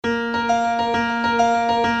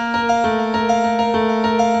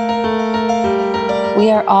We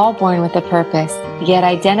are all born with a purpose, yet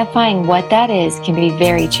identifying what that is can be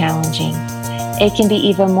very challenging. It can be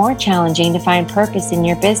even more challenging to find purpose in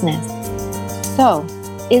your business. So,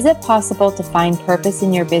 is it possible to find purpose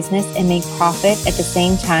in your business and make profit at the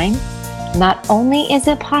same time? Not only is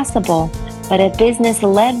it possible, but a business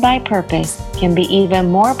led by purpose can be even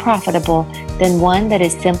more profitable than one that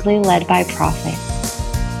is simply led by profit.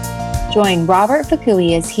 Join Robert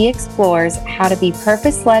Fukui as he explores how to be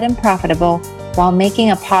purpose-led and profitable while making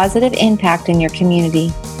a positive impact in your community.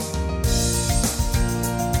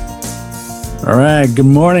 All right. Good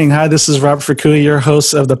morning. Hi, this is Robert Fukui, your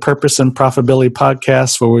host of the Purpose and Profitability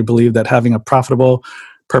Podcast, where we believe that having a profitable,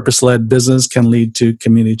 purpose-led business can lead to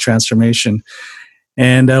community transformation.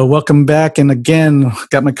 And welcome back. And again,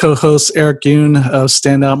 got my co-host, Eric Yoon of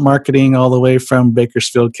Standout Marketing, all the way from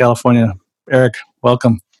Bakersfield, California. Eric,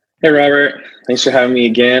 welcome. Hey, Robert. Thanks for having me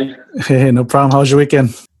again. Hey, no problem. How was your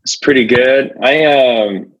weekend? It's pretty good. I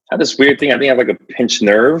had this weird thing. I think I have like a pinched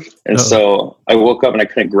nerve. And so I woke up and I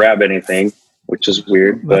couldn't grab anything, which is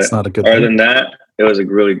weird. That's not a good thing. Other thing. than that, it was a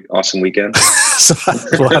really awesome weekend. So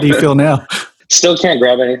how do you feel now? Still can't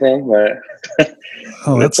grab anything, but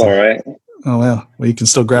that's all right. Oh, well, you can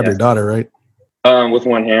still grab your daughter, right? With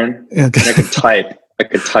one hand. Okay. I could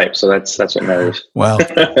type. So that's what matters. Wow.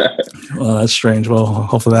 Well, that's strange. Well,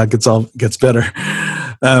 hopefully that gets better.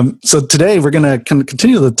 So today we're going to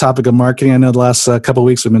continue the topic of marketing. I know the last couple of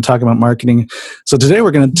weeks we've been talking about marketing. So today we're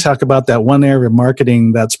going to talk about that one area of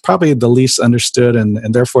marketing that's probably the least understood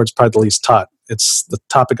and therefore it's probably the least taught. It's the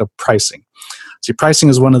topic of pricing. See, pricing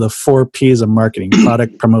is one of the 4 P's of marketing: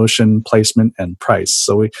 product, promotion, placement, and price.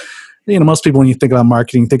 So most people, when you think about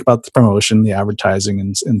marketing, think about the promotion, the advertising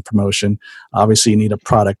and promotion. Obviously, you need a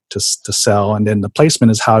product to sell. And then the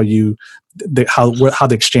placement is how the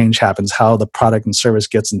exchange happens, how the product and service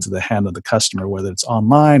gets into the hand of the customer, whether it's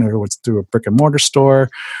online or it's through a brick and mortar store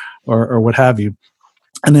or what have you.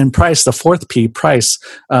 And then price, the 4th P, price,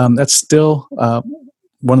 that's still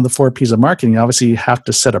one of the 4 P's of marketing. Obviously, you have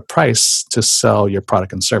to set a price to sell your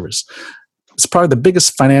product and service. It's probably the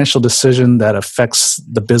biggest financial decision that affects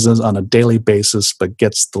the business on a daily basis, but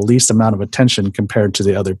gets the least amount of attention compared to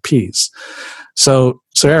the other P's. So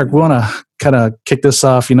Eric, we want to kind of kick this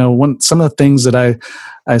off. Some of the things that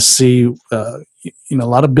I see, a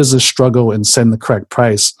lot of business struggle in setting the correct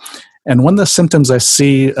price. And one of the symptoms I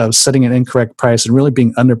see of setting an incorrect price and really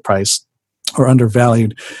being underpriced or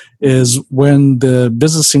undervalued is when the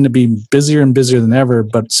business seem to be busier and busier than ever,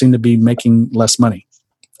 but seem to be making less money.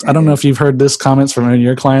 I don't know if you've heard this comments from any of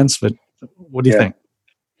your clients, but what do you think?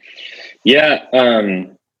 Yeah.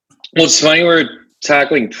 Well, it's funny we're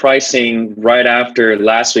tackling pricing right after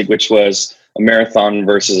last week, which was a marathon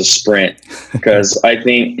versus a sprint, because I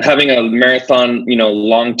think having a marathon,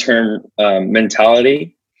 long-term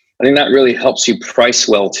mentality, I think that really helps you price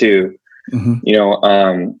well too.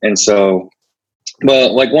 Mm-hmm. And so,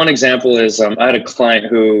 well, like one example is I had a client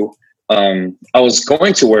who I was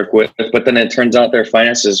going to work with, but then it turns out their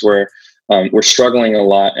finances were struggling a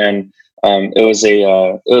lot, and it was a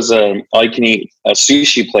all you can eat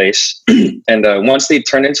sushi place, and once they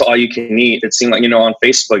turned into all you can eat, it seemed like on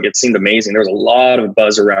Facebook it seemed amazing. There was a lot of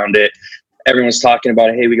buzz around it. Everyone's talking about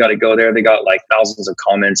it. Hey, we got to go there. They got like thousands of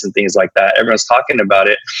comments and things like that. Everyone's talking about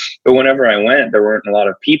it, but whenever I went, there weren't a lot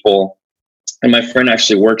of people. And my friend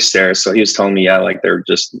actually works there, so he was telling me, they're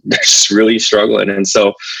just really struggling. And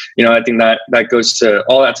so, I think that goes to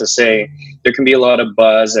all that to say there can be a lot of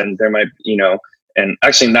buzz, and there might, and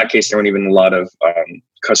actually in that case there weren't even a lot of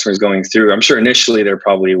customers going through. I'm sure initially there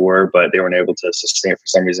probably were, but they weren't able to sustain it for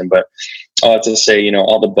some reason. But all that to say,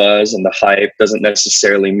 all the buzz and the hype doesn't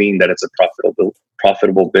necessarily mean that it's a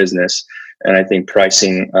profitable business. And I think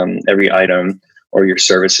pricing every item or your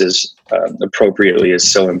services appropriately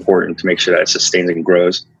is so important to make sure that it sustains and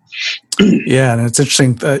grows. Yeah, and it's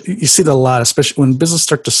interesting. You see that a lot, especially when businesses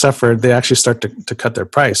start to suffer, they actually start to cut their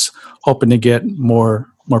price, hoping to get more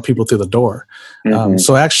people through the door. Mm-hmm.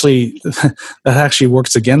 So actually, that actually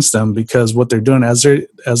works against them, because what they're doing as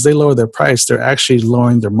they lower their price, they're actually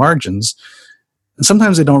lowering their margins. And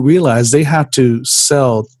sometimes they don't realize they have to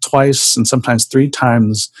sell twice and sometimes 3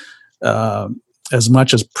 times as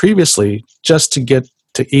much as previously just to get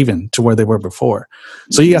to where they were before.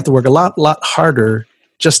 So you have to work a lot harder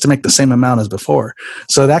just to make the same amount as before.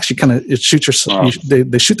 So it actually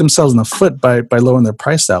they shoot themselves in the foot by lowering their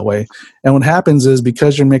price that way. And what happens is,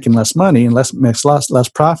 because you're making less money and less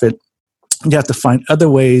profit, you have to find other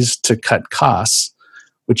ways to cut costs,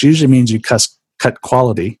 which usually means you cut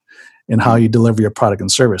quality. in how you deliver your product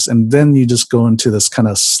and service. And then you just go into this kind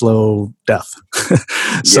of slow death.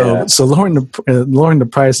 So lowering the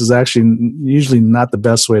price is actually usually not the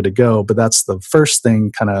best way to go, but that's the first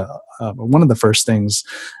thing, one of the first things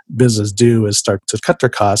businesses do is start to cut their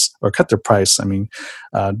costs or cut their price. I mean,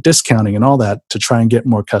 discounting and all that to try and get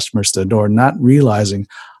more customers to the door, not realizing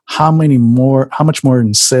how much more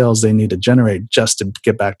in sales they need to generate just to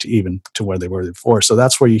get back to even to where they were before. So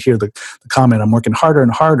that's where you hear the comment, I'm working harder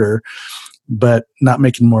and harder, but not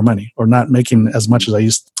making more money or not making as much as I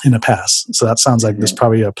used in the past. So that sounds like this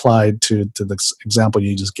probably applied to the example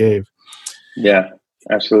you just gave. Yeah,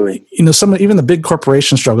 absolutely. Even the big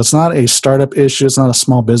corporations struggle. It's not a startup issue. It's not a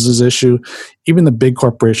small business issue. Even the big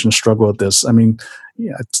corporations struggle with this. I mean,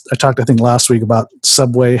 I talked, I think, last week about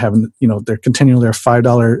Subway having, they're continuing their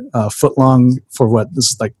 $5 footlong for what? This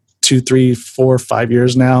is like 2, 3, 4, 5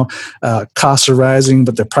 years now. Costs are rising,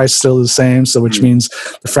 but the price is still the same. So which means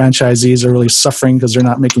the franchisees are really suffering because they're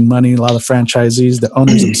not making money. A lot of franchisees, the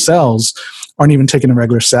owners themselves, aren't even taking a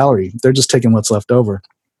regular salary. They're just taking what's left over.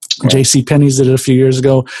 Right. JCPenney's did it a few years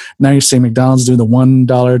ago. Now you're seeing McDonald's do the $1,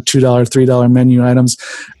 $2, $3 menu items.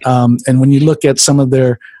 And when you look at some of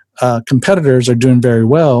their competitors are doing very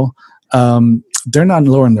well, they're not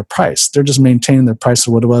lowering their price. They're just maintaining their price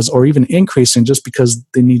of what it was, or even increasing just because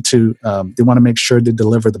they need to. They want to make sure they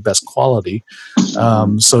deliver the best quality.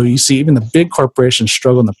 So you see, even the big corporations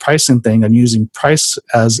struggle in the pricing thing and using price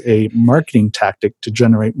as a marketing tactic to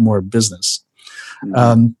generate more business.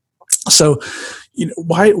 So,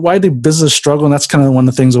 why do business struggle? And that's kind of one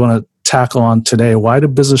of the things I want to tackle on today. Why do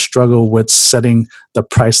business struggle with setting the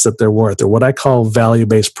price that they're worth, or what I call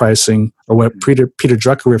value-based pricing, or what Peter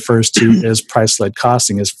Drucker refers to as price-led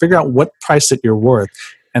costing? Is figure out what price that you're worth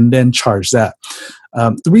and then charge that.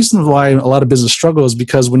 The reason why a lot of business struggle is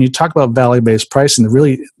because when you talk about value-based pricing,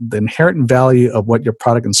 the inherent value of what your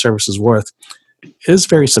product and service is worth is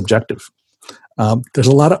very subjective. There's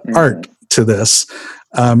a lot of art to this,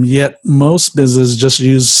 yet most businesses just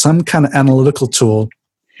use some kind of analytical tool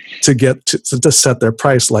to get to set their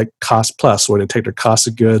price, like cost plus, where they take their cost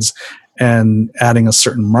of goods and adding a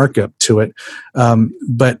certain markup to it.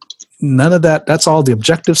 But none of that, that's all the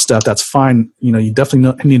objective stuff. That's fine. You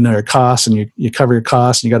definitely need to know your costs, and you cover your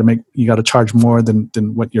costs, and you got to charge more than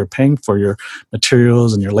what you're paying for your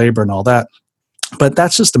materials and your labor and all that. But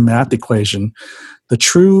that's just a math equation. The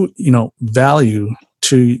true, value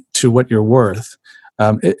to what you're worth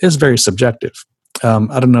is very subjective.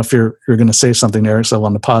 I don't know if you're going to say something, Eric, so I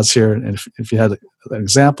want to pause here. And if you had an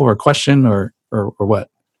example or a question or what?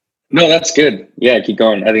 No, that's good. Yeah, keep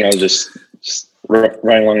going. I think I was just right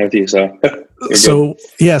along with you. So, so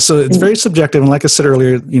it's very subjective. And like I said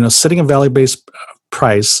earlier, setting a value-based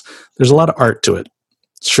price, there's a lot of art to it.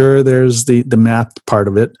 Sure, there's the math part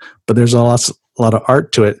of it, but there's a lot of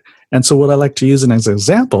art to it. And so what I like to use as an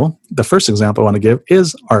example, the first example I want to give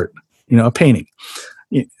is art, a painting.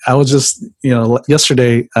 I was just,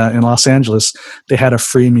 yesterday in Los Angeles, they had a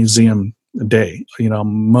free museum day.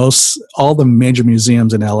 All the major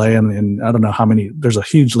museums in LA, and I don't know how many, there's a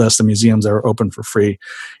huge list of museums that were open for free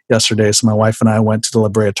yesterday. So my wife and I went to the La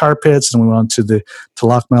Brea Tar Pits, and we went to the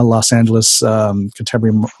LACMA, Los Angeles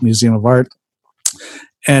Contemporary Museum of Art.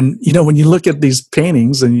 And, when you look at these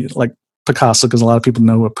paintings, and like Picasso, because a lot of people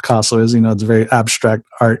know what Picasso is, it's very abstract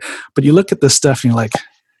art, but you look at this stuff and you're like,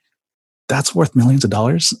 that's worth millions of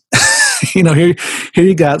dollars. Here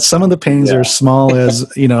you got some of the paintings are small as,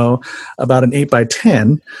 about an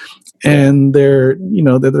 8x10, and they're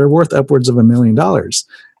worth upwards of $1 million.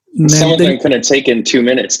 Some of them could have taken 2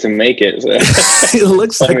 minutes to make it. It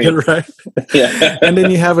looks like it, right? Yeah. And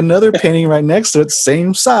then you have another painting right next to it,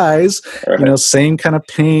 same size, right. Same kind of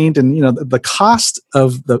paint, and the cost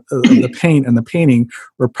of the paint and the painting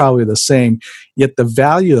were probably the same. Yet the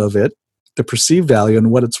value of it, the perceived value and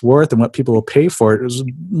what it's worth and what people will pay for it is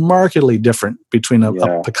markedly different between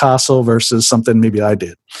a Picasso versus something maybe I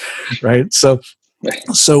did, right? So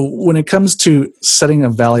when it comes to setting a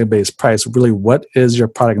value-based price, really what is your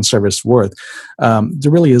product and service worth?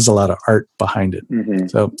 There really is a lot of art behind it. Mm-hmm.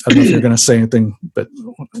 So I don't know if you're going to say anything, but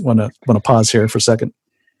want to pause here for a second.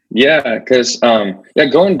 Yeah, because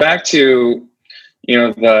going back to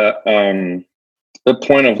the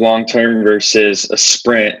point of long-term versus a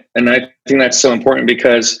sprint. And I think that's so important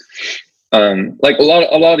because like a lot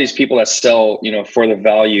of these people that sell, for the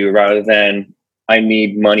value rather than I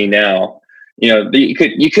need money now, you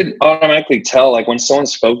could automatically tell, like, when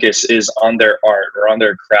someone's focus is on their art or on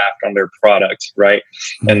their craft, on their product, right?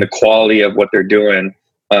 Mm-hmm. And the quality of what they're doing.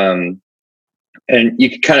 And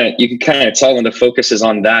you could kind of tell when the focus is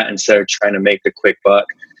on that instead of trying to make the quick buck.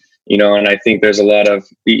 And I think there's a lot of,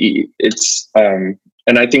 it's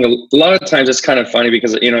And I think a lot of times it's kind of funny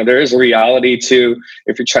because, there is a reality to,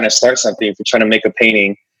 if you're trying to start something, if you're trying to make a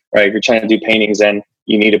painting, right? If you're trying to do paintings and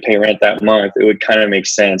you need to pay rent that month, it would kind of make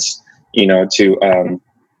sense,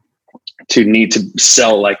 to need to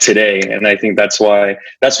sell like today. And I think that's why a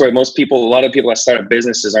lot of people that start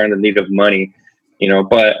businesses are in the need of money,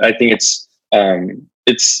 but I think it's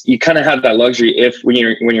you kind of have that luxury when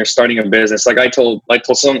you're starting a business. Like I told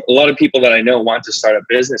a lot of people that I know want to start up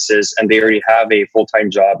businesses and they already have a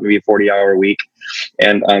full-time job, maybe a 40-hour week,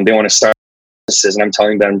 and they want to start businesses. And I'm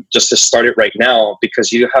telling them just to start it right now,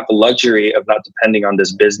 because you have the luxury of not depending on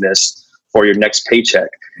this business for your next paycheck,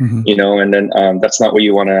 and then that's not what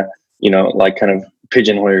you want to, like kind of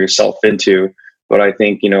pigeonhole yourself into. But I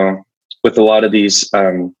think, with a lot of these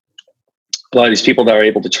people that are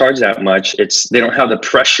able to charge that much, they don't have the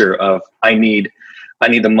pressure of, I need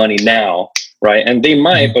the money now. Right. And they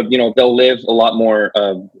might, but they'll live a lot more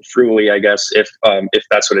frugally, I guess, if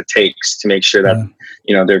that's what it takes to make sure that,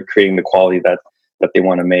 they're creating the quality that they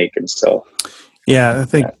want to make. And so, yeah, I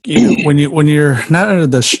think when you're not under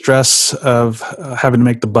the stress of having to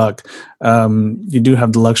make the buck, you do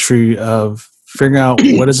have the luxury of figuring out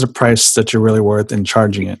what is the price that you're really worth and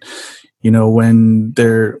charging it. When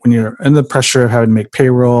you're in the pressure of having to make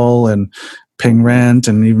payroll and paying rent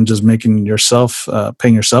and even just paying yourself a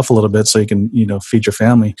little bit so you can feed your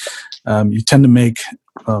family, you tend to make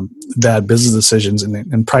bad business decisions,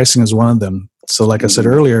 and pricing is one of them. So like I said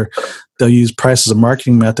earlier, they'll use price as a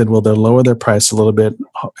marketing method. Well, they'll lower their price a little bit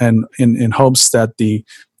and in hopes that the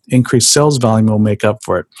increased sales volume will make up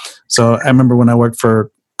for it. So I remember when I worked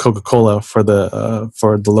for Coca-Cola for the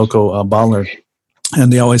local bottler,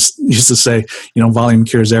 and they always used to say, volume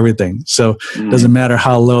cures everything. So it doesn't matter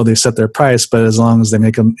how low they set their price, but as long as they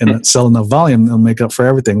make them sell enough volume, they'll make up for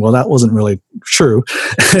everything. Well, that wasn't really true.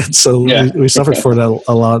 So we suffered for that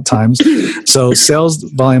a lot of times. So sales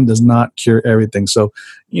volume does not cure everything. So,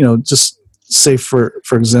 just say for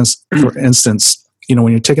instance,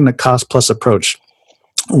 when you're taking the cost plus approach,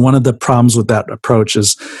 one of the problems with that approach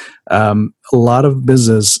is a lot of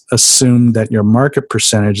business assume that your market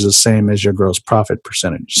percentage is the same as your gross profit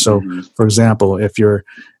percentage. So, for example, if your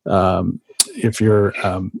costs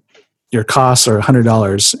are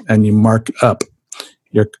 $100 and you mark up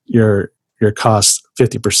your cost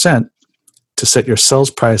 50% to set your sales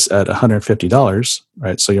price at $150,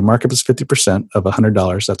 right? So your markup is 50% of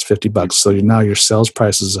 $100. That's $50. So now your sales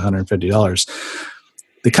price is $150.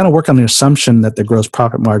 They kind of work on the assumption that the gross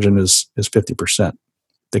profit margin is 50%.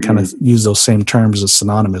 They kind of use those same terms as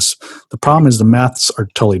synonymous. The problem is the maths are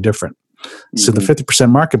totally different. So the 50%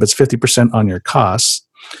 markup, it's 50% on your costs.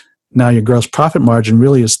 Now your gross profit margin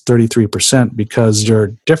really is 33% because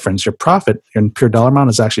your difference, your profit in pure dollar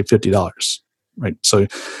amount is actually $50, right? So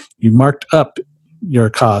you marked up your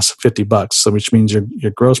cost $50, so which means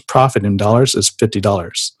your gross profit in dollars is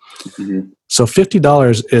 $50. So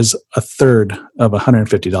 $50 is a third of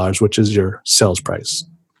 $150, which is your sales price.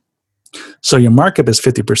 So your markup is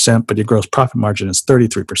 50%, but your gross profit margin is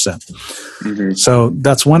 33%. So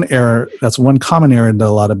that's one error. That's one common error that a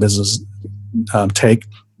lot of business take.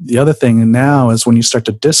 The other thing now is when you start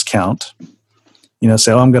to discount,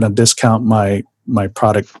 say, I'm going to discount my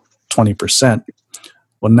product 20%.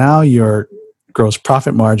 Well, now your gross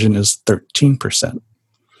profit margin is 13%.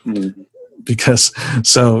 Because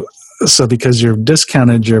you've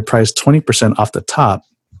discounted your price 20% off the top,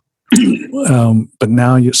 but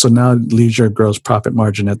now it leaves your gross profit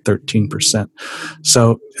margin at 13%.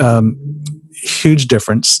 So huge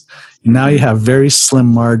difference. Now you have very slim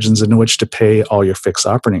margins in which to pay all your fixed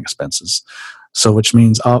operating expenses. So which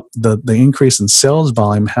means the increase in sales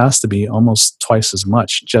volume has to be almost twice as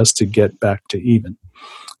much just to get back to even.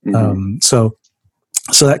 So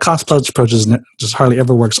that cost plus approach just hardly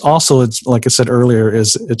ever works. Also, it's like I said earlier,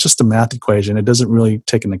 it's just a math equation. It doesn't really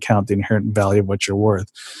take into account the inherent value of what you're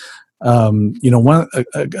worth. A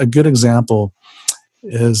good example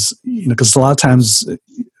is, because a lot of times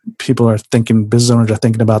business owners are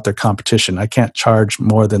thinking about their competition. I can't charge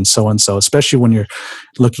more than so-and-so, especially when you're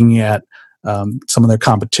looking at some of their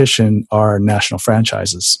competition are national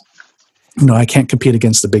franchises. I can't compete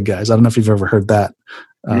against the big guys. I don't know if you've ever heard that.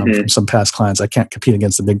 From some past clients, I can't compete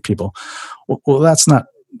against the big people. Well, that's not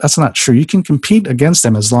true. You can compete against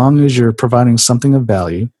them as long as you're providing something of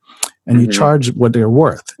value and you charge what they're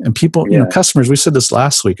worth. And people, customers, we said this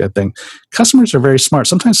last week, I think, customers are very smart,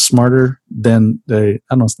 sometimes smarter than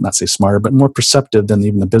not say smarter, but more perceptive than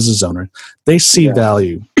even the business owner. They see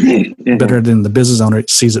value better than the business owner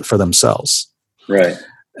sees it for themselves. Right.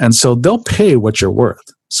 And so they'll pay what you're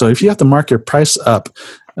worth. So if you have to mark your price up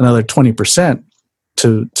another 20%,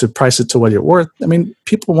 to price it to what you're worth, I mean,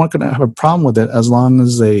 people weren't going to have a problem with it as long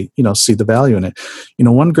as they, see the value in it.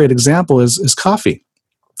 One great example is coffee.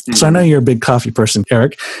 Mm-hmm. So I know you're a big coffee person,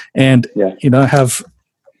 Eric, and I have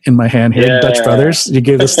in my hand here Dutch Brothers. You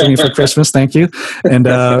gave this to me for Christmas, thank you. And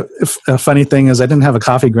a funny thing is, I didn't have a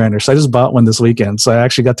coffee grinder, so I just bought one this weekend. So I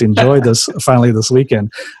actually got to enjoy this finally this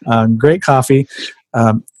weekend. Great coffee.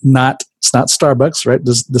 It's not Starbucks, right?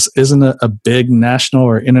 This isn't a big national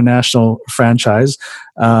or international franchise,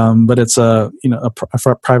 but it's a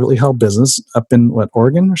privately held business up in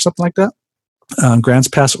Oregon or something like that, Grants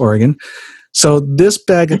Pass, Oregon. So this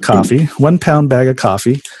bag of coffee, 1 pound bag of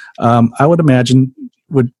coffee, I would imagine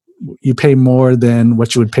would you pay more than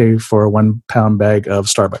what you would pay for a 1 pound bag of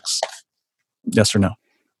Starbucks? Yes or no?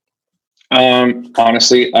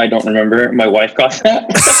 Honestly, I don't remember. My wife got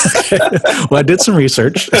that. Well, I did some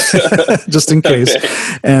research just in case.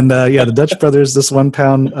 Okay. And the Dutch Brothers, this 1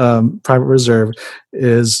 pound private reserve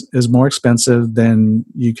is more expensive than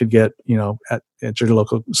you could get, at your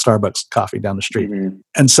local Starbucks coffee down the street. Mm-hmm.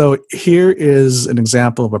 And so here is an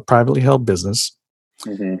example of a privately held business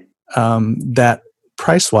that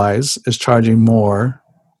price-wise is charging more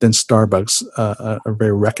than Starbucks, a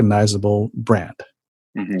very recognizable brand.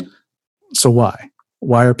 Mm-hmm. So why?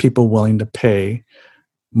 Why are people willing to pay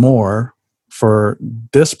more for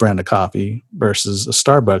this brand of coffee versus a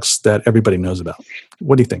Starbucks that everybody knows about?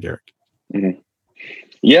 What do you think, Eric? Mm-hmm.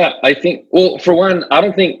 Yeah, I think, well, for one,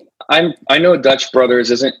 I know Dutch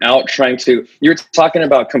Brothers isn't out trying to, you're talking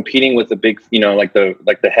about competing with the big, like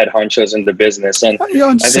the head honchos in the business. And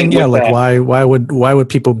I'm just saying, why would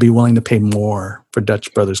people be willing to pay more for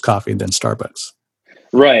Dutch Brothers coffee than Starbucks?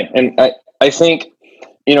 Right. And I think,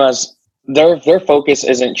 as their focus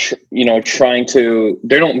isn't, trying to,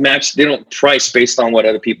 they don't price based on what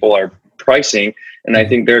other people are pricing. And I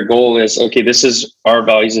think their goal is, okay, this is our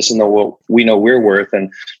values. This is what we know we're worth,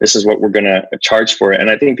 and this is what we're going to charge for it.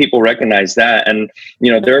 And I think people recognize that. And,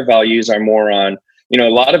 their values are more on, a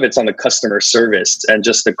lot of it's on the customer service and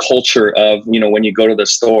just the culture of, when you go to the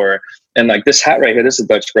store. And like this hat right here, this is a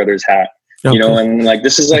Dutch Brothers hat, okay. And like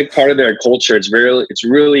this is like part of their culture. It's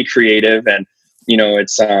really creative, and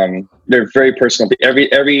it's they're very personal.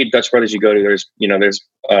 Every Dutch Brothers you go to,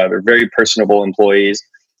 they're very personable employees.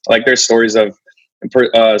 Like there's stories of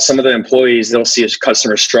some of the employees, they'll see a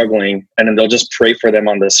customer struggling and then they'll just pray for them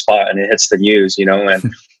on the spot, and it hits the news,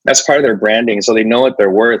 and that's part of their branding. So they know what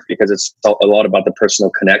they're worth because it's a lot about the personal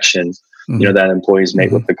connections, that employees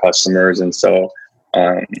make with the customers. And so,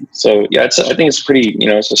 I think it's pretty,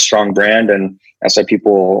 it's a strong brand, and that's why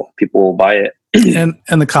people will buy it.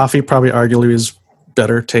 And the coffee probably arguably is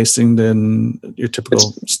better tasting than your typical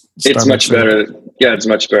Starbucks. It's much better. Yeah, it's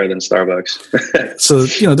much better than Starbucks. So,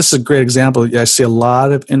 this is a great example. I see a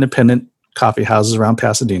lot of independent coffee houses around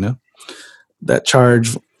Pasadena that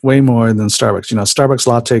charge way more than Starbucks. Starbucks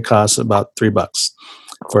latte costs about $3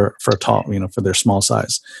 for a tall, for their small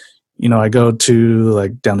size. I go to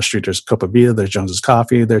down the street, there's Copa Vida, there's Jones's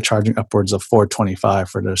Coffee. They're charging upwards of $4.25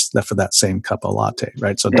 for that same cup of latte,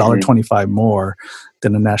 right? So $1.25 more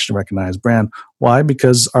than a nationally recognized brand. Why?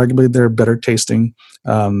 Because arguably they're better tasting.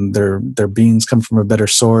 Their beans come from a better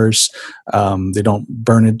source. They don't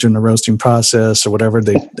burn it during the roasting process or whatever.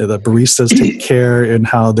 The baristas take care in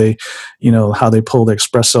how they pull the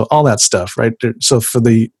espresso, all that stuff, right? So for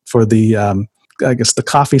the I guess the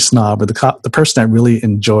coffee snob or the person that really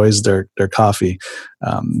enjoys their coffee,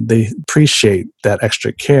 they appreciate that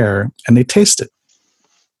extra care and they taste it,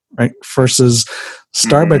 right? Versus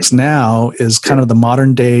Starbucks now is kind of the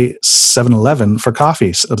modern day 7-Eleven for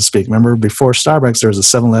coffee, so to speak. Remember, before Starbucks, there was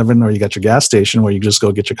a 7-Eleven or you got your gas station where you just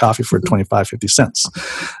go get your coffee for 25, 50 cents.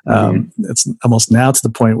 It's almost now to the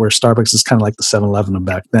point where Starbucks is kind of like the 7-Eleven of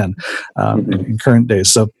back then in current days.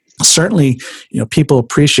 So certainly, people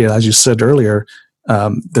appreciate, as you said earlier,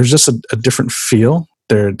 there's just a different feel.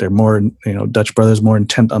 They're more, Dutch Brothers more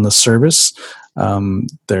intent on the service.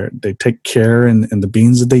 They take care in the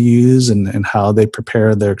beans that they use and how they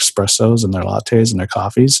prepare their espressos and their lattes and their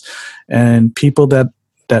coffees. And people that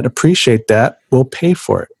appreciate that will pay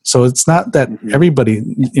for it. So it's not that everybody,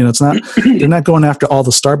 it's not, they're not going after all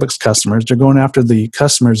the Starbucks customers. They're going after the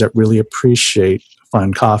customers that really appreciate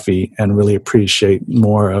fine coffee and really appreciate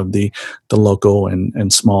more of the local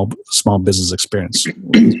and small business experience.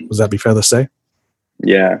 Would that be fair to say?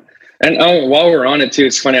 Yeah. And while we're on it too,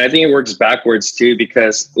 it's funny. I think it works backwards too,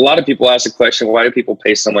 because a lot of people ask the question, why do people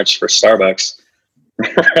pay so much for Starbucks?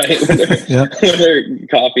 Right? When their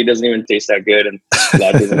coffee doesn't even taste that good and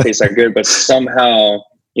latte doesn't taste that good, but somehow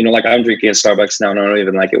like I'm drinking at Starbucks now and I don't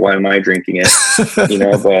even like it. Why am I drinking it?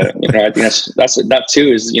 But I think that's that too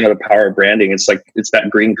is, the power of branding. It's like, it's that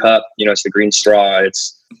green cup, it's the green straw.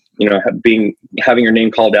 It's, having your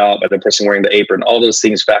name called out by the person wearing the apron, all those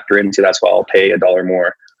things factor into, that's why I'll pay $1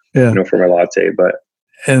 more, for my latte. But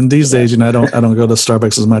and these days, I don't go to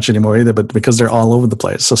Starbucks as much anymore either, but because they're all over the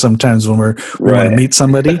place. So sometimes when we want to meet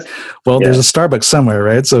somebody, there's a Starbucks somewhere,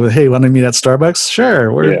 right? So, hey, want to meet at Starbucks?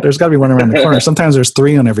 Sure. There's got to be one around the corner. Sometimes there's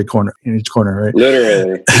 3 on every corner, in each corner, right?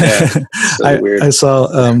 Literally. Yeah. So weird. I saw,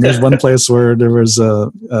 there's one place where there was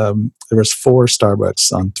 4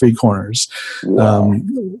 Starbucks on 3 corners. Wow.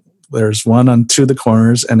 There's one on 2 of the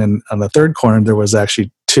corners, and then on the 3rd corner there was actually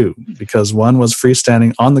 2, because one was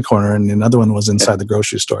freestanding on the corner and another one was inside the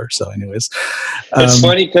grocery store. So anyways, it's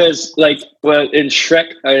funny because in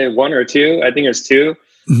Shrek 1 or 2, I think there's 2,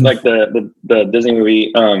 like the Disney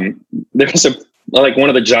movie, there's one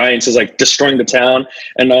of the giants is like destroying the town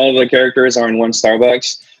and all the characters are in one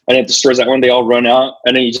Starbucks. And it destroys that one, they all run out,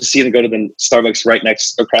 and then you just see them go to the Starbucks right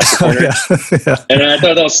across the corner. Yeah. And I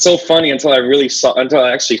thought that was so funny until I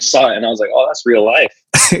actually saw it, and I was like, "Oh, that's real life."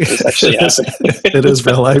 It's actually happening. It is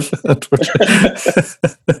real life.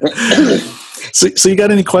 So you got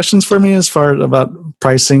any questions for me as far about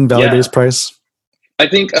pricing, value-based price? I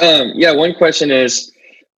think, one question is,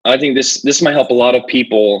 I think this might help a lot of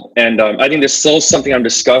people, and I think this is still something I'm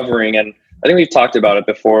discovering, and I think we've talked about it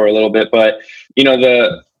before a little bit, but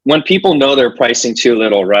when people know they're pricing too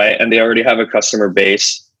little, right, and they already have a customer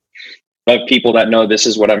base of people that know this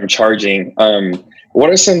is what I'm charging, what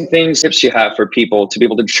are some tips you have for people to be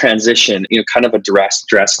able to transition, kind of a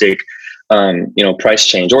drastic, price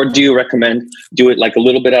change? Or do you recommend do it like a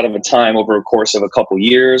little bit out of a time over a course of a couple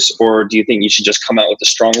years? Or do you think you should just come out with a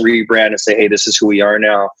strong rebrand and say, hey, this is who we are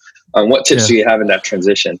now? What tips do you have in that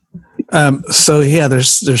transition?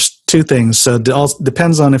 There's 2 things. So it all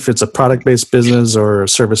depends on if it's a product-based business or a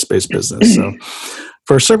service-based business. So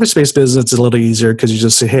for a service-based business, it's a little easier because you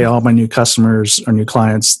just say, hey, all my new customers or new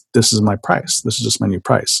clients, this is my price. This is just my new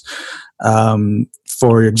price.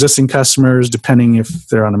 For your existing customers, depending if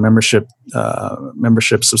they're on a membership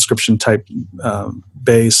subscription type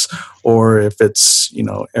base, or if it's,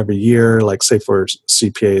 every year, like say for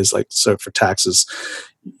CPAs, like so for taxes,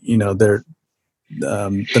 they're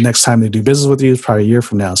the next time they do business with you is probably a year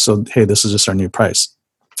from now. So, hey, this is just our new price.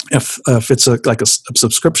 If it's a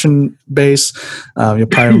subscription base, you'll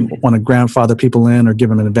probably want to grandfather people in or give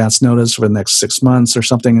them an advance notice for the next 6 months or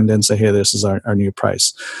something, and then say, hey, this is our new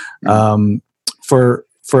price. For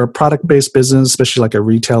a product-based business, especially like a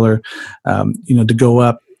retailer, to go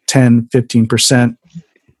up 10, 15%,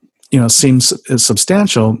 seems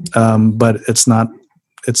substantial, but it's not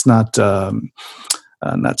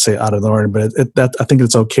not say out of the order, but I think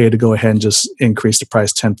it's okay to go ahead and just increase the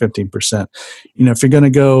price 10, 15%. If you're going to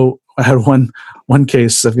go, I had one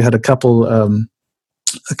case, I've had a couple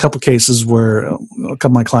cases where a couple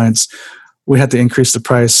of my clients, we had to increase the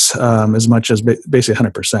price as much as basically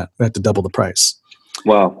 100%. We had to double the price.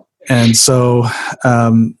 Wow. And so,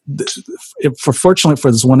 fortunately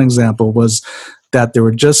for this one example was that they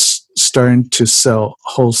were just starting to sell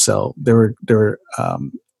wholesale. They were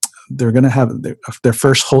going to have their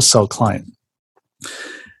first wholesale client.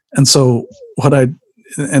 And so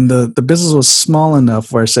the business was small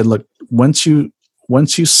enough where I said, look, once you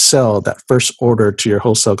sell that first order to your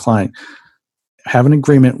wholesale client, have an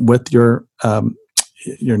agreement with your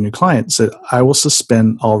new client. Said, I will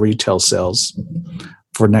suspend all retail sales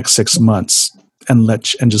for the next 6 months and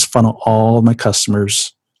just funnel all my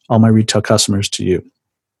retail customers to you.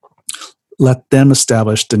 Let them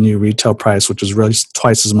establish the new retail price, which is really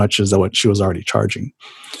twice as much as what she was already charging.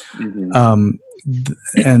 Mm-hmm.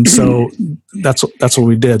 And so that's what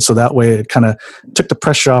we did. So that way it kind of took the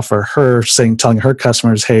pressure off of her telling her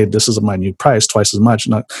customers, hey, this is my new price, twice as much.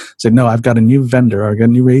 Not say, no, I've got a new vendor or I've got a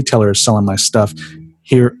new retailer selling my stuff.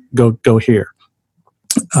 Here, go here.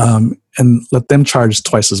 And let them charge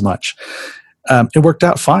twice as much. It worked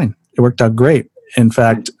out fine. It worked out great. In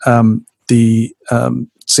fact,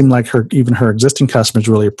 seemed like her existing customers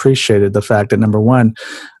really appreciated the fact that, number one,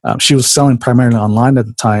 she was selling primarily online at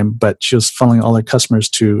the time, but she was funneling all her customers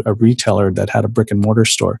to a retailer that had a brick and mortar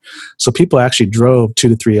store. So people actually drove 2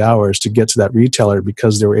 to 3 hours to get to that retailer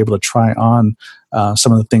because they were able to try on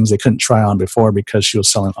some of the things they couldn't try on before because she was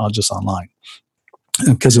selling just online.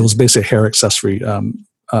 Because it was basically a hair accessory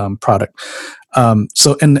product.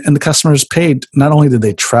 So the customers paid, not only did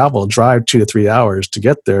they drive 2 to 3 hours to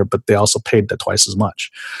get there, but they also paid that twice as much.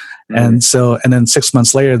 Mm-hmm. And then 6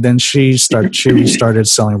 months later, then she started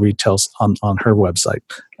selling retails on her website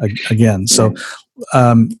again. So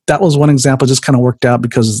that was one example. Just kind of worked out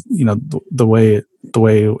because the way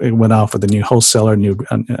it went off with a new wholesaler,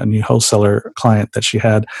 a new wholesaler client that she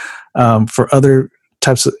had. For other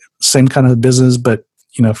types of same kind of business, but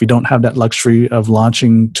if you don't have that luxury of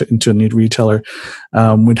launching into a new retailer,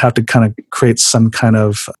 we'd have to kind of create some kind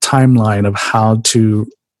of timeline of how to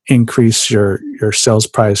increase your sales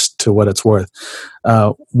price to what it's worth.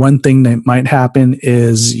 One thing that might happen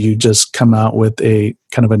is you just come out with a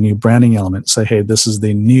kind of a new branding element. Say, hey, this is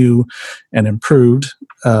the new and improved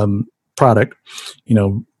product,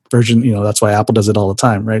 version. That's why Apple does it all the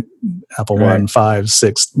time, right? Apple 1, 5,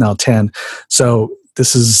 6, now 10. So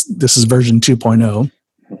this is version 2.0.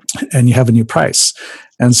 And you have a new price.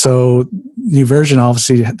 And so new version,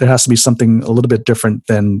 obviously, there has to be something a little bit different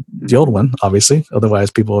than the old one, obviously.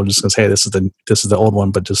 Otherwise, people are just going to say, hey, this is the old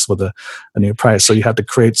one, but just with a new price. So you have to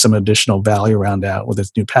create some additional value around that with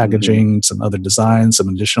its new packaging, some other designs, some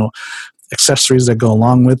additional accessories that go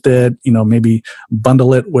along with it, maybe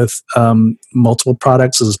bundle it with multiple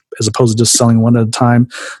products as opposed to just selling one at a time.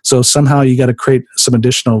 So somehow you got to create some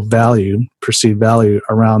additional value, perceived value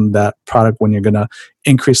around that product when you're going to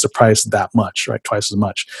increase the price that much, right? Twice as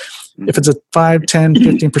much. If it's a 5, 10,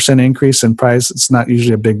 15% increase in price, it's not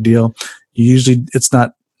usually a big deal. It's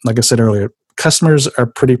not, like I said earlier, customers are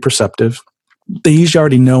pretty perceptive. They usually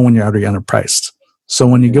already know when you're already underpriced. So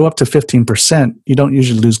when you go up to 15%, you don't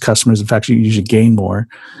usually lose customers. In fact, you usually gain more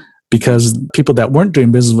because people that weren't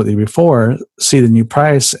doing business with you before see the new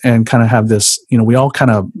price and kind of have this, we all kind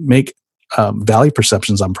of make value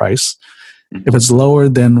perceptions on price. If it's lower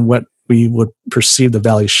than what we would perceive the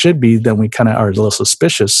value should be, then we kind of are a little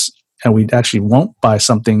suspicious and we actually won't buy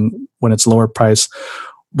something when it's lower price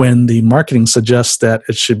when the marketing suggests that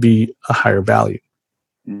it should be a higher value.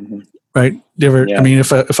 Mm-hmm. Right? I mean,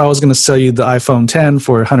 if I was going to sell you the iPhone 10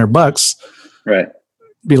 for $100, right,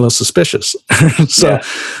 be a little suspicious.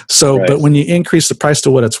 But when you increase the price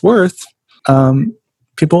to what it's worth,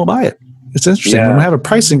 people will buy it. It's interesting. When we have a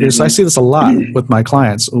price increase, I see this a lot with my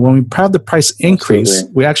clients. When we have the price increase,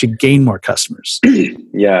 we actually gain more customers.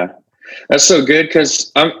 Yeah, that's so good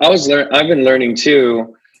because I've been learning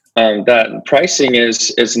too. That pricing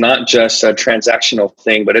is not just a transactional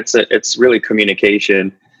thing, but it's really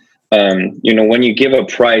communication. When you give a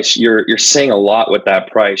price, you're saying a lot with that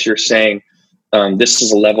price. You're saying, this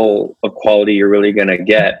is a level of quality you're really going to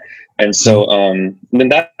get. And so, then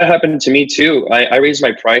that happened to me too. I raised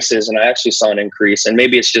my prices and I actually saw an increase, and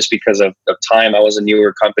maybe it's just because of time. I was a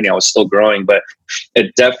newer company. I was still growing, but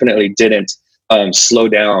it definitely didn't, slow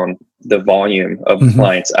down the volume of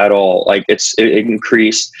clients at all. Like it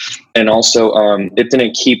increased. And also, it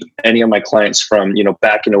didn't keep any of my clients from,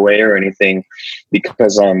 backing away or anything,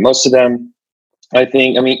 because, most of them,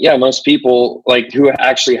 most people like who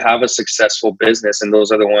actually have a successful business, and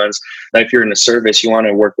those are the ones that if you're in a service, you want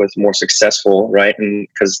to work with more successful, right? And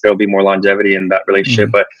because there'll be more longevity in that relationship.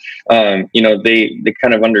 But, they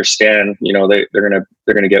kind of understand, they're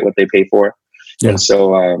going to get what they pay for. Yeah. And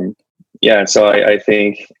so, so I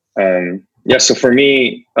think, so for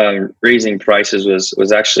me, raising prices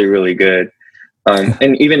was actually really good.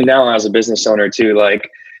 And even now as a business owner too, like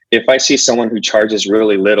if I see someone who charges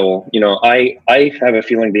really little, I have a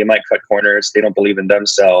feeling they might cut corners. They don't believe in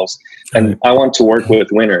themselves. And I want to work with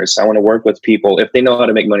winners. I want to work with people. If they know how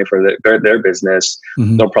to make money for their business,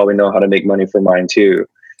 they'll probably know how to make money for mine too.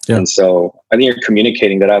 Yeah. And so I think you're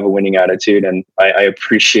communicating that I have a winning attitude and I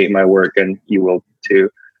appreciate my work, and you will too.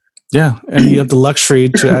 Yeah, and you have the luxury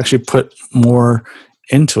to actually put more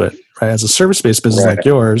into it, right? As a service-based business like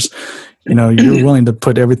yours, you're willing to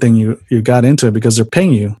put everything you got into it because they're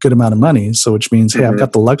paying you a good amount of money. So which means, hey, I've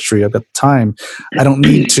got the luxury, I've got the time. I don't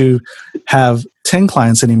need to have 10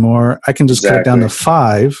 clients anymore. I can just cut it down to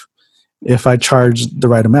 5 if I charge the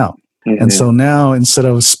right amount. And so now instead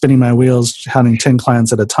of spinning my wheels, having 10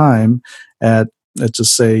 clients at a time at, let's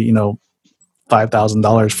just say,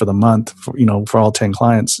 $5,000 for the month, for all 10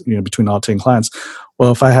 clients, between all 10 clients.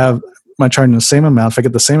 Well, if I have my charging the same amount, if I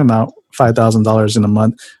get the same amount, $5,000 in a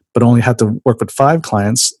month, but only have to work with 5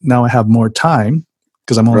 clients, now I have more time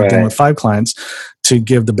because I'm only dealing with 5 clients to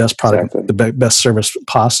give the best product, the best service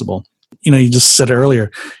possible. You just said it earlier,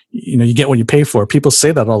 you get what you pay for. People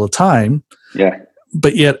say that all the time. Yeah.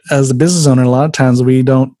 But yet as a business owner, a lot of times we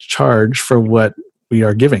don't charge for what we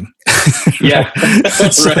are giving. Yeah.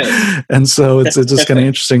 And so it's just kind of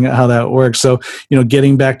interesting how that works. So,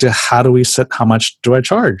 getting back to how do we set, how much do I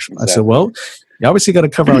charge? Exactly. I said, well, you obviously got to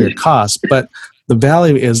cover all your costs, but the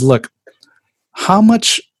value is, look, how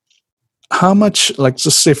much, like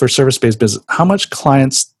just say for service-based business, how much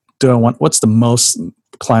clients do I want? What's the most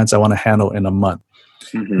clients I want to handle in a month?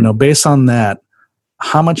 Based on that,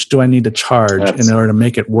 how much do I need to charge in order to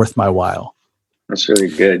make it worth my while? That's really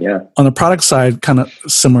good. Yeah. On the product side, kind of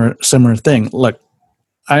similar thing. Look,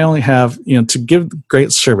 I only have, to give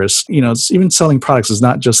great service, it's, even selling products is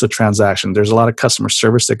not just a transaction. There's a lot of customer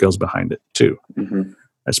service that goes behind it too. Mm-hmm.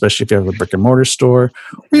 Especially if you have a brick and mortar store,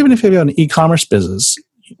 or even if you have an e-commerce business,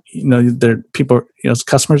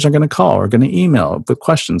 customers are going to call or going to email with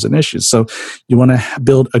questions and issues. So you want to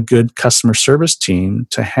build a good customer service team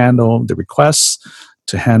to handle the requests,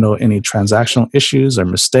 to handle any transactional issues or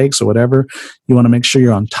mistakes or whatever. You want to make sure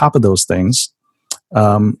you're on top of those things.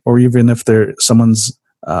 Or even if someone's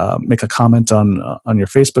make a comment on your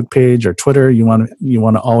Facebook page or Twitter, you want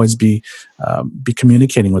to always be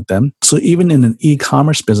communicating with them. So even in an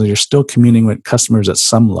e-commerce business, you're still communicating with customers at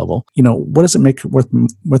some level. What does it make worth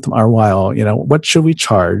our while? What should we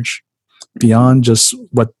charge beyond just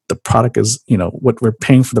what the product is? What we're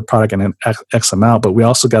paying for the product and an X amount, but we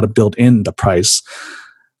also got to build in the price,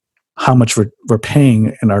 how much we're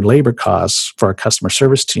paying in our labor costs for our customer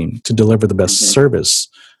service team to deliver the best service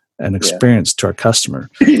and experience to our customer.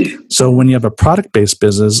 So when you have a product-based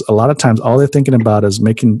business, a lot of times all they're thinking about is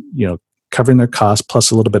making, covering their costs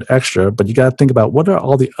plus a little bit extra, but you got to think about what are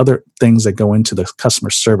all the other things that go into the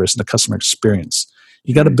customer service and the customer experience.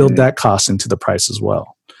 You got to build that cost into the price as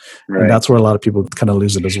well. Right. And that's where a lot of people kind of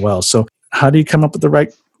lose it as well. So how do you come up with the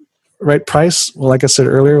right price? Well, like I said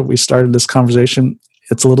earlier, we started this conversation.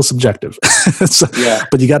 It's a little subjective.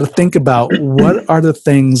 But you got to think about what are the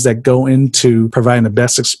things that go into providing the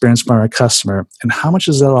best experience for our customer, and how much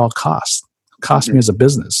does that all cost me as a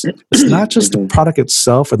business? It's not just the product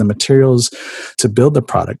itself or the materials to build the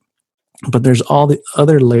product, but there's all the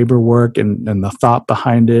other labor work and the thought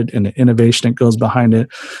behind it and the innovation that goes behind it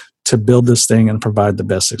to build this thing and provide the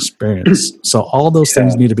best experience. So all those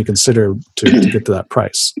things need to be considered to get to that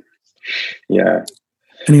price. Yeah.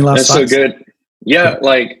 Any last thoughts? That's so good. Yeah,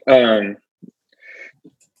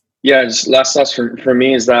 just last thoughts for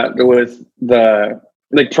me is that with the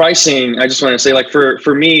pricing, I just want to say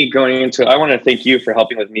for me going into, I want to thank you for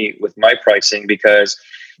helping me with my pricing, because,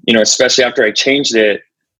 especially after I changed it,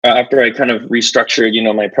 after I kind of restructured,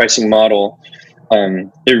 my pricing model,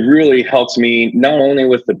 it really helps me not only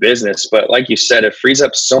with the business, but like you said, it frees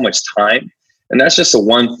up so much time. And that's just the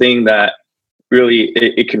one thing that really,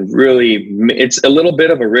 it's a little bit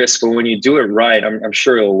of a risk, but when you do it right, I'm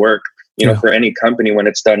sure it'll work, for any company. When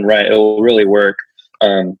it's done right, it will really work.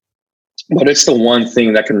 But it's the one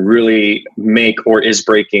thing that can really make or is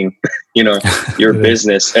breaking, your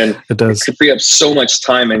business. And it can free up so much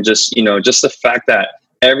time. And just the fact that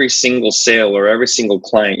every single sale or every single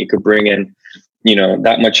client you could bring in,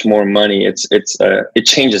 that much more money, it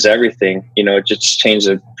changes everything. It just changes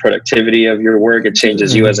the productivity of your work. It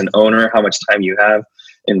changes you as an owner, how much time you have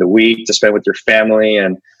in the week to spend with your family.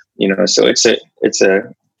 And, so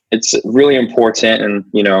it's really important. And,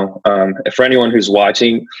 for anyone who's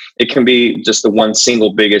watching, it can be just the one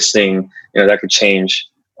single biggest thing, that could change,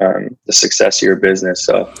 the success of your business.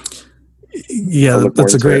 So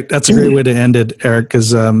that's a great way to end it, Eric.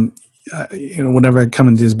 Cause, whenever I come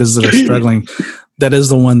into these businesses that are struggling, that is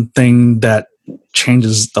the one thing that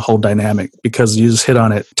changes the whole dynamic, because you just hit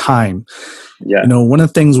on it, time. Yeah. One of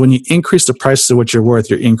the things, when you increase the price of what you're worth,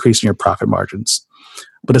 you're increasing your profit margins.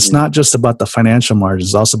 But it's not just about the financial margins,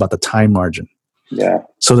 it's also about the time margin. Yeah.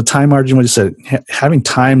 So the time margin, what you said, having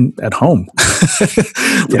time at home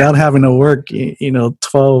without having to work,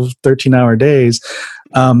 12, 13-hour days.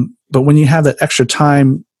 But when you have that extra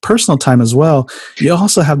time, personal time as well, you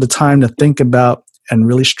also have the time to think about and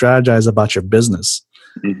really strategize about your business,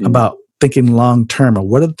 about thinking long term, or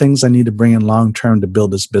what are the things I need to bring in long term to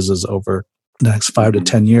build this business over the next 5 to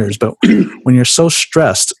 10 years. But when you're so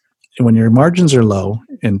stressed, and when your margins are low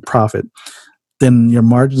in profit, then your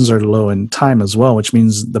margins are low in time as well, which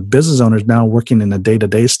means the business owner is now working in the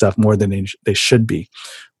day-to-day stuff more than they should be,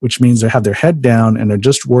 which means they have their head down and they're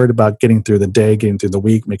just worried about getting through the day, getting through the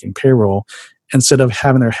week, making payroll, instead of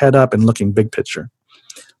having their head up and looking big picture.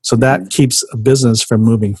 So that keeps a business from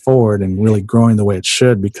moving forward and really growing the way it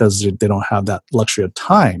should, because they don't have that luxury of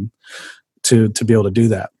time to be able to do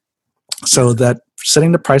that. So that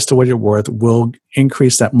setting the price to what you're worth will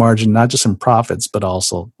increase that margin, not just in profits, but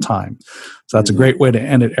also time. So that's a great way to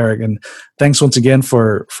end it, Eric. And thanks once again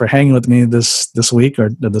for hanging with me this week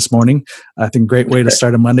or this morning. I think great way to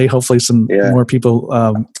start a Monday. Hopefully some more people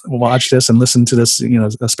watch this and listen to this,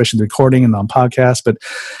 especially the recording and on podcast. But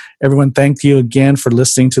everyone, thank you again for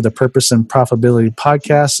listening to the Purpose and Profitability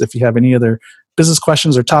podcast. If you have any other business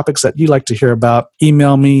questions or topics that you'd like to hear about,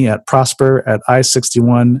 email me at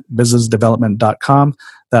prosper@i61businessdevelopment.com.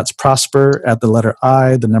 That's prosper at the letter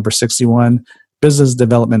I, the number 61,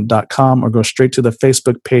 businessdevelopment.com, or go straight to the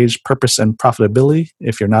Facebook page, Purpose and Profitability,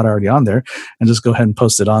 if you're not already on there, and just go ahead and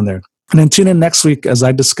post it on there. And then tune in next week as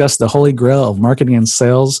I discuss the holy grail of marketing and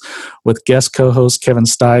sales with guest co-host Kevin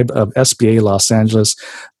Steib of SBA Los Angeles.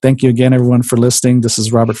 Thank you again, everyone, for listening. This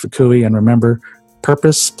is Robert Fukui, and remember,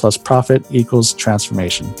 purpose plus profit equals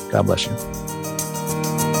transformation. God bless you.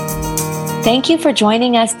 Thank you for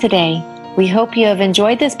joining us today. We hope you have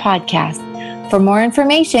enjoyed this podcast. For more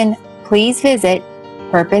information, please visit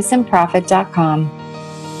purposeandprofit.com.